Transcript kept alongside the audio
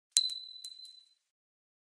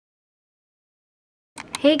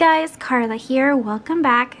Hey guys, Carla here. Welcome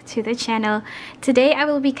back to the channel. Today I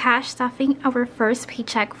will be cash stuffing our first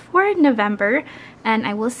paycheck for November, and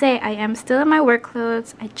I will say I am still in my work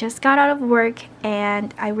clothes. I just got out of work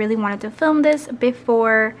and I really wanted to film this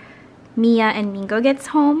before Mia and Mingo gets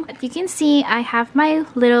home. You can see I have my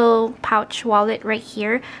little pouch wallet right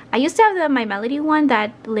here. I used to have my Melody one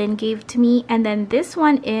that Lynn gave to me, and then this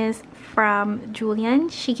one is from Julian.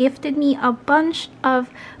 She gifted me a bunch of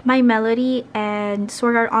my Melody and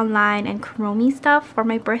Sword Art Online and Kuromi stuff for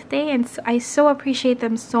my birthday, and so I so appreciate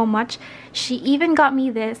them so much. She even got me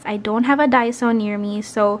this. I don't have a Daiso near me,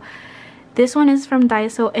 so this one is from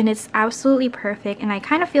Daiso and it's absolutely perfect, and I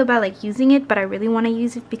kind of feel bad like using it, but I really want to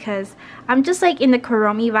use it because I'm just like in the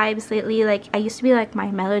Kuromi vibes lately. Like I used to be like my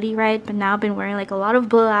Melody, right? But now I've been wearing like a lot of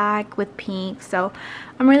black with pink, so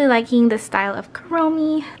I'm really liking the style of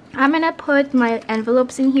Kuromi. I'm gonna put my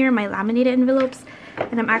envelopes in here, my laminated envelopes,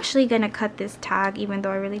 and I'm actually gonna cut this tag even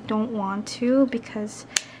though I really don't want to because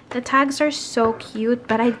the tags are so cute,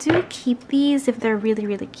 but I do keep these if they're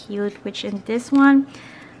really cute, which in this one,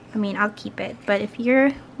 I mean, I'll keep it. But if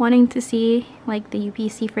you're wanting to see like the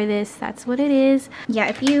UPC for this, that's what it is. Yeah,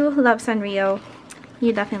 if you love Sanrio,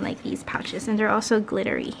 you definitely like these pouches, and they're also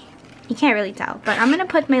glittery. You can't really tell, but I'm gonna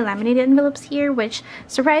put my laminated envelopes here, which,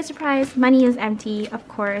 surprise surprise, money is empty, of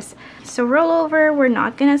course. So rollover we're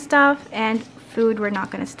not gonna stuff, and food we're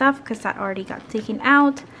not gonna stuff because that already got taken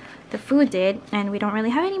out. The food did, and we don't really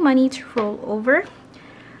have any money to roll over.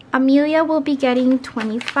 Amelia will be getting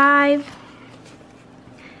 25,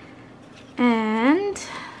 and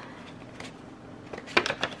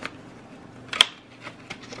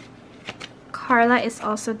Carla is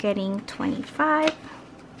also getting 25.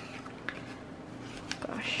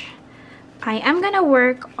 Gosh, I am gonna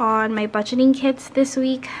work on my budgeting kits this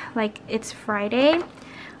week. Like, it's Friday.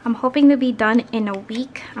 I'm hoping to be done in a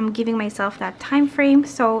week. I'm giving myself that time frame.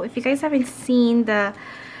 So if you guys haven't seen the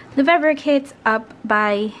November kits up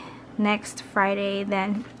by next Friday,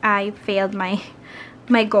 then I failed my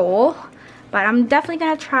goal. But I'm definitely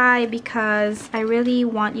gonna try because I really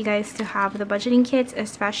want you guys to have the budgeting kits,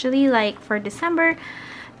 especially like for December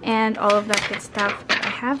and all of that good stuff. But I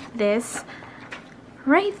have this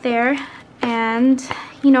right there, and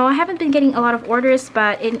you know, I haven't been getting a lot of orders,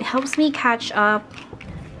 but it helps me catch up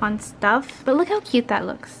on stuff. But look how cute that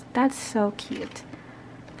looks. That's so cute.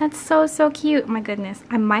 That's so cute. My goodness,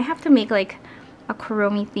 I might have to make like a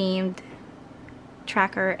Kuromi themed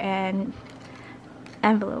tracker and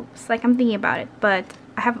envelopes. Like, I'm thinking about it, but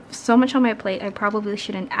I have so much on my plate, I probably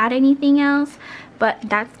shouldn't add anything else, but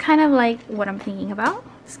that's kind of like what I'm thinking about.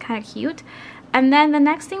 It's kind of cute. And then the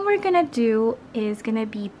next thing we're gonna do is gonna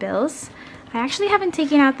be bills. I actually haven't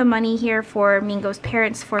taken out the money here for Mingo's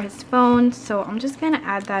parents for his phone, so I'm just gonna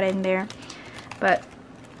add that in there. But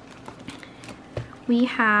we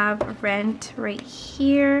have rent right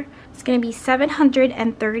here. It's gonna be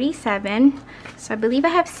 737. So I believe I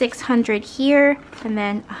have 600 here, and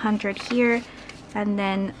then 100 here, and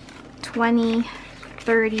then 20,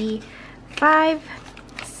 30, 5,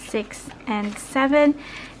 6, and 7.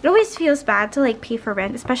 It always feels bad to like pay for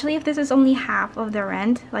rent, especially if this is only half of the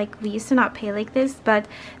rent. Like, we used to not pay like this, but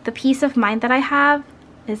the peace of mind that I have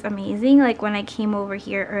is amazing. Like, when I came over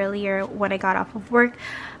here earlier when I got off of work,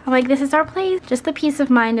 I'm like, this is our place. Just the peace of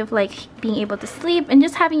mind of like being able to sleep and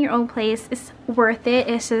just having your own place is worth it.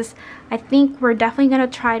 It's just, I think we're definitely gonna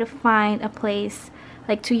try to find a place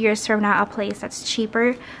like 2 years from now, a place that's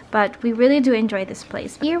cheaper, but we really do enjoy this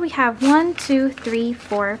place. Here we have 1, 2, 3,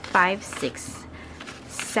 4, 5, 6,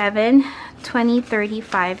 7, 20, 30,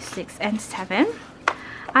 5, 6, and 7.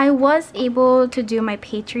 I was able to do my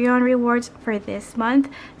Patreon rewards for this month.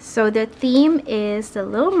 So the theme is the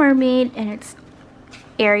Little Mermaid, and it's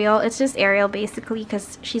Ariel. It's just Ariel basically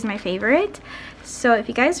because she's my favorite. So if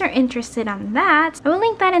you guys are interested on that, I will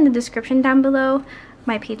link that in the description down below.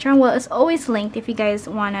 My Patreon, well, it's always linked if you guys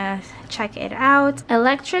want to check it out.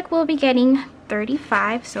 Electric will be getting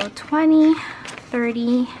 35, so 20,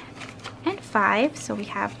 30, and 5. So we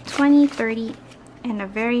have 20, 30, and a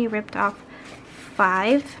very ripped off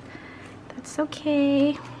 5. That's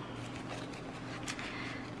okay.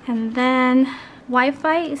 And then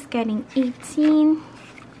Wi-Fi is getting 18.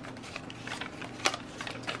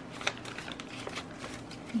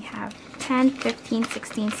 We have 10, 15,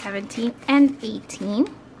 16, 17, and 18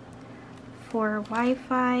 for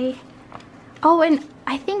Wi-Fi. Oh, and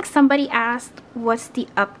I think somebody asked what's the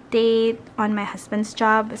update on my husband's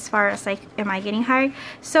job as far as like, am I getting hired?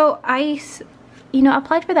 So I,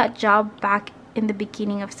 applied for that job back in the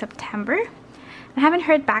beginning of September. I haven't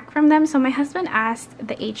heard back from them, so my husband asked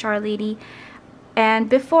the HR lady, and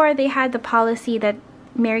before they had the policy that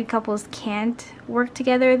married couples can't work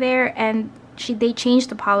together there, and they changed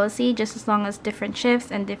the policy. Just as long as different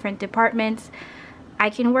shifts and different departments, I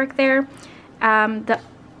can work there. The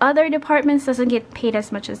other departments doesn't get paid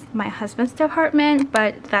as much as my husband's department,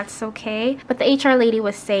 but that's okay. But the HR lady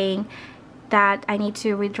was saying that I need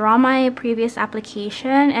to withdraw my previous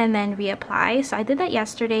application and then reapply. So I did that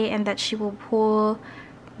yesterday, and that she will pull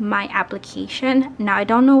my application. Now I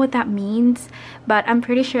don't know what that means, but I'm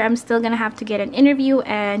pretty sure I'm still gonna have to get an interview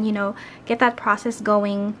and, you know, get that process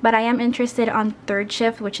going. But I am interested on third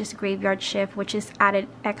shift, which is graveyard shift, which is added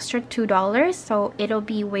extra $2, so it'll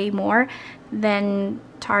be way more than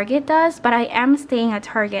Target does. But I am staying at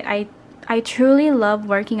Target. I truly love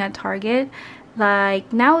working at Target.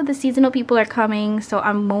 Like, now the seasonal people are coming, so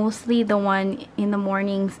I'm mostly the one in the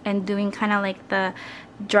mornings and doing kind of like the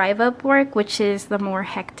drive up work, which is the more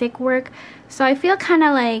hectic work. So I feel kind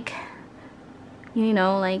of like, you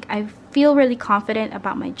know, like I feel really confident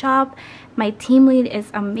about my job. My team lead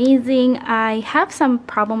is amazing. I have some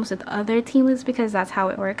problems with other team leads because that's how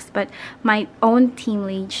it works, but my own team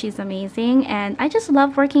lead, she's amazing, and I just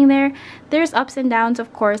love working there. There's ups and downs,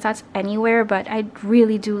 of course, that's anywhere, but I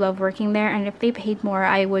really do love working there, and if they paid more,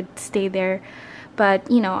 I would stay there. But,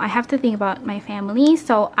 you know, I have to think about my family,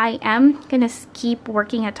 so I am gonna keep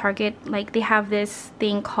working at Target. Like, they have this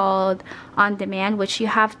thing called on demand, which you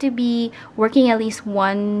have to be working at least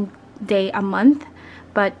one day a month,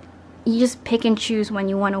 but you just pick and choose when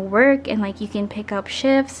you want to work, and like you can pick up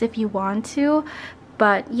shifts if you want to.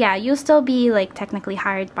 But yeah, you'll still be like technically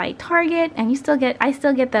hired by Target, and I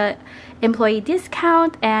still get the employee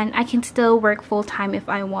discount, and I can still work full-time if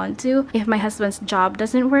I want to, if my husband's job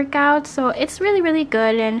doesn't work out. So it's really, really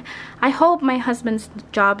good, and I hope my husband's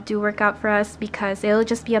job do work out for us, because it'll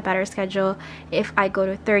just be a better schedule if I go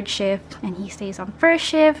to third shift and he stays on first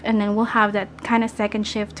shift, and then we'll have that kind of second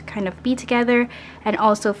shift to kind of be together, and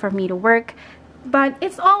also for me to work. But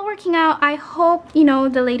it's all working out. I hope, you know,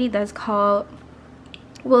 the lady does call.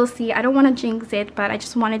 We'll see. I don't want to jinx it, but I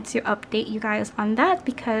just wanted to update you guys on that,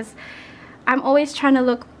 because I'm always trying to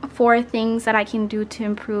look for things that I can do to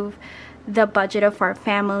improve the budget of our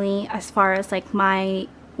family, as far as like my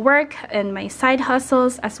work and my side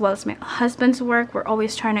hustles, as well as my husband's work. We're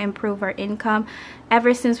always trying to improve our income.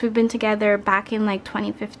 Ever since we've been together back in like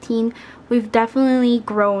 2015, we've definitely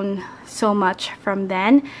grown so much from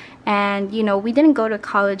then. And, you know, we didn't go to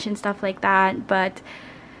college and stuff like that, but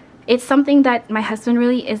it's something that my husband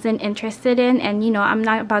really isn't interested in, and, you know, I'm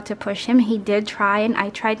not about to push him. He did try, and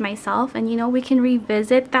I tried myself, and, you know, we can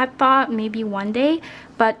revisit that thought maybe one day.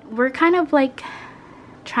 But we're kind of like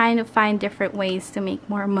trying to find different ways to make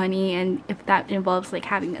more money, and if that involves like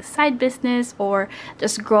having a side business or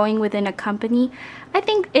just growing within a company, I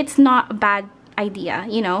think it's not a bad idea,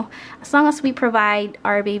 you know, as long as we provide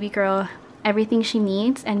our baby girl everything she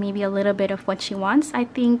needs and maybe a little bit of what she wants, I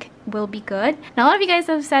think will be good. Now, a lot of you guys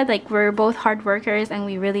have said like we're both hard workers, and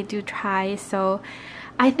we really do try, so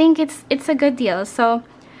I think it's a good deal. So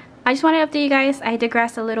I just want to update you guys. I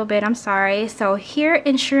digressed a little bit, I'm sorry. So here,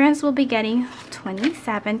 insurance will be getting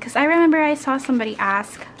 $27, because I remember I saw somebody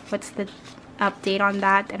ask what's the update on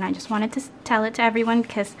that, and I just wanted to tell it to everyone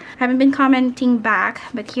because I haven't been commenting back.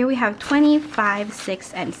 But here we have 25,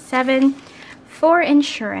 6, and 7 for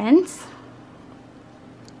insurance.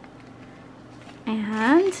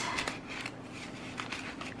 And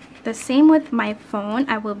the same with my phone,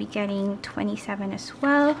 I will be getting 27 as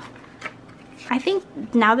well. I think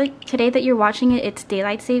now that today that you're watching it, it's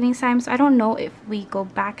daylight savings time, so I don't know if we go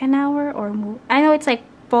back an hour or move. I know it's like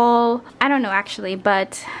fall, I don't know actually,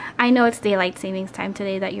 but I know it's daylight savings time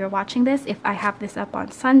today that you're watching this, if I have this up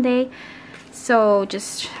on Sunday. So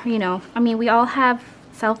just, you know, I mean, we all have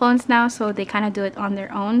cell phones now, so they kind of do it on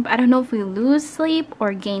their own. But I don't know if we lose sleep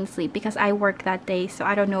or gain sleep, because I work that day, so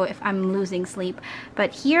I don't know if I'm losing sleep.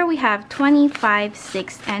 But here we have 25,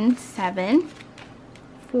 6, and 7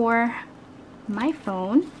 for my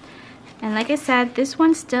phone. And like I said, this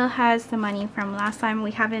one still has the money from last time.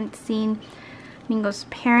 We haven't seen Mingo's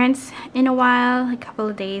parents in a while, a couple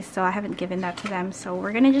of days, so I haven't given that to them. So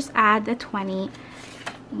we're gonna just add the 20,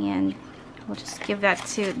 and we'll just give that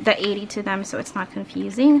to the 80 to them, so it's not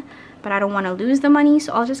confusing. But I don't want to lose the money,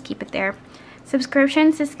 so I'll just keep it there.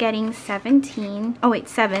 Subscriptions is getting $17. Oh wait,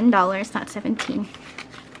 $7, not 17.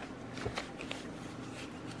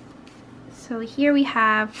 So here we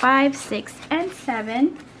have 5, 6, and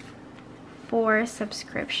 7 for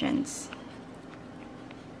subscriptions.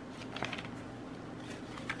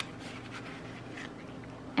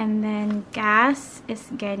 And then gas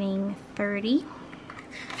is getting 30.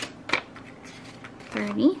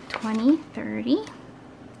 30, 20, 30.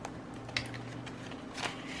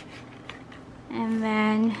 And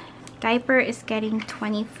then diaper is getting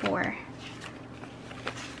 24.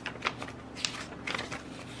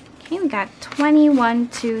 Okay, we got 21,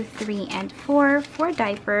 2, 3, and 4 for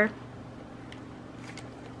diaper.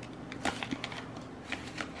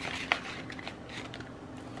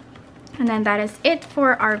 And then that is it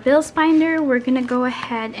for our bills binder. We're gonna go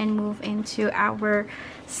ahead and move into our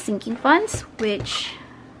sinking funds, which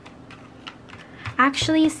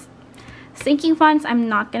actually sinking funds I'm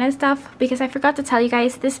not gonna stuff because I forgot to tell you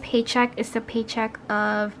guys this paycheck is the paycheck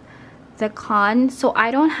of the con, so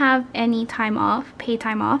I don't have any time off, paid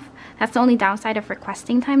time off. That's the only downside of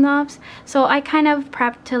requesting time offs. So I kind of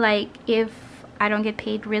prepped to, like, if I don't get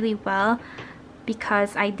paid really well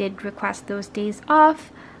because I did request those days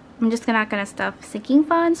off, I'm just not gonna stuff sinking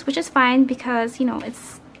funds, which is fine because, you know,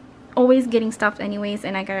 it's always getting stuffed anyways,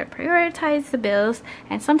 and I gotta prioritize the bills,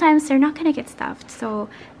 and sometimes they're not gonna get stuffed, so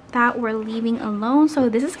that we're leaving alone. So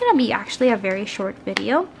this is gonna be actually a very short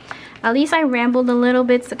video. At least I rambled a little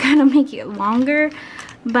bit to kind of make it longer,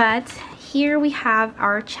 but here we have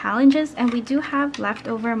our challenges, and we do have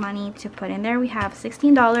leftover money to put in there. We have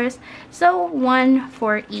 $16, so one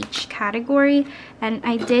for each category. And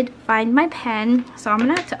I did find my pen, so I'm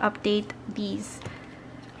gonna have to update these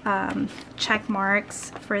check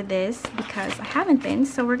marks for this because I haven't been.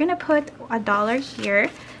 So we're gonna put $1 here,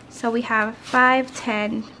 so we have 5,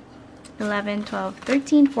 10, 11, 12,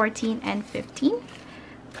 13, 14, and 15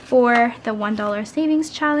 for the $1 savings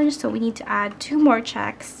challenge. So we need to add 2 more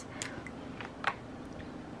checks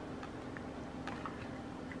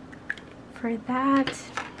for that.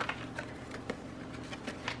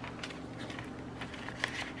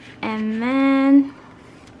 And then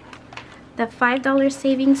the $5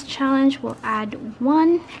 savings challenge will add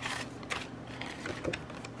 1.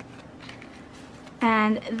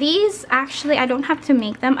 And these actually I don't have to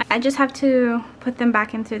make them, I just have to put them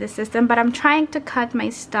back into the system, but I'm trying to cut my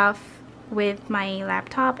stuff with my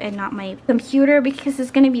laptop and not my computer because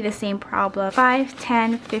it's going to be the same problem. 5,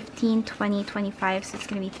 10, 15, 20, 25, so it's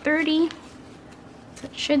going to be 30. So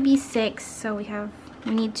it should be 6, so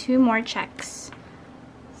we need 2 more checks.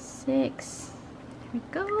 6, here we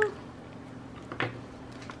go.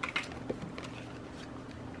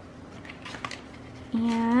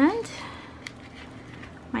 And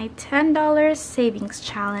my $10 savings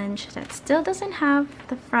challenge that still doesn't have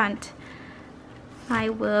the front, I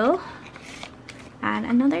will add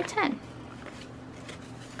another 10.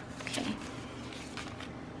 Okay,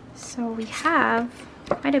 so we have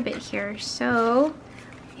quite a bit here. So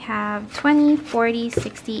we have 20, 40,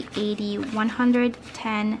 60, 80,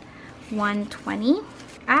 110, 120.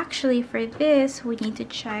 Actually, for this we need to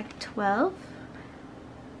check 12.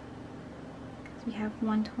 We have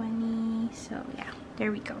 120, so yeah,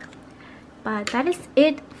 there we go. But that is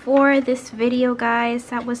it for this video, guys.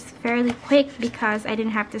 That was fairly quick because I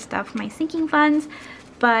didn't have to stuff my sinking funds.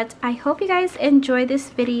 But I hope you guys enjoyed this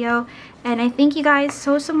video, and I thank you guys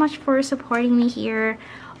so much for supporting me here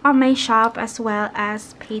on my shop as well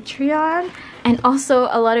as Patreon. And also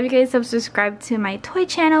a lot of you guys have subscribed to my toy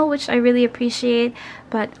channel, which I really appreciate.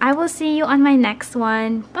 But I will see you on my next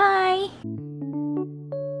one. Bye!